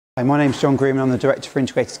Hi, my name's Groom and I'm the Director for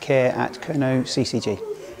Integrated Care at Cornwall CCG.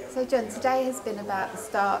 So John, today has been about the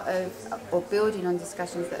start of, or building on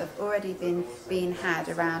discussions that have already been being had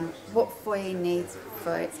around what Fowey needs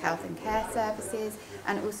for its health and care services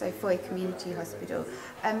and also Fowey Community Hospital.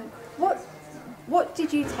 What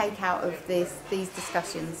did you take out of these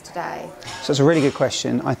discussions today? So it's a really good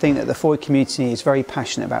question. I think that the Fowey community is very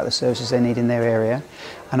passionate about the services they need in their area,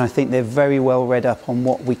 and I think they're very well read up on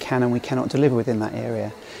what we can and we cannot deliver within that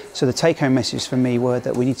area. So the take-home messages for me were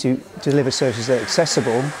that we need to deliver services that are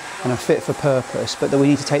accessible and are fit for purpose, but that we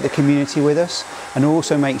need to take the community with us and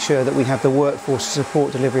also make sure that we have the workforce to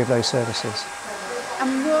support delivery of those services.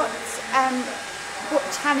 And what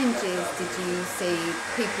challenges did you see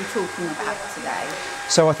people talking about today?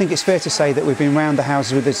 So I think it's fair to say that we've been round the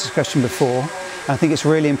houses with this discussion before. I think it's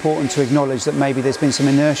really important to acknowledge that maybe there's been some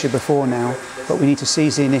inertia before now, but we need to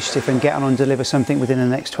seize the initiative and get on and deliver something within the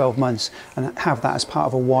next 12 months and have that as part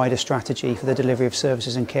of a wider strategy for the delivery of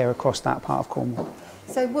services and care across that part of Cornwall.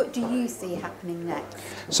 So what do you see happening next?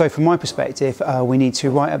 So from my perspective, we need to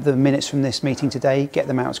write up the minutes from this meeting today, get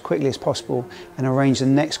them out as quickly as possible and arrange the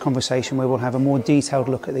next conversation where we'll have a more detailed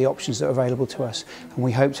look at the options that are available to us. And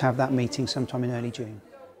we hope to have that meeting sometime in early June.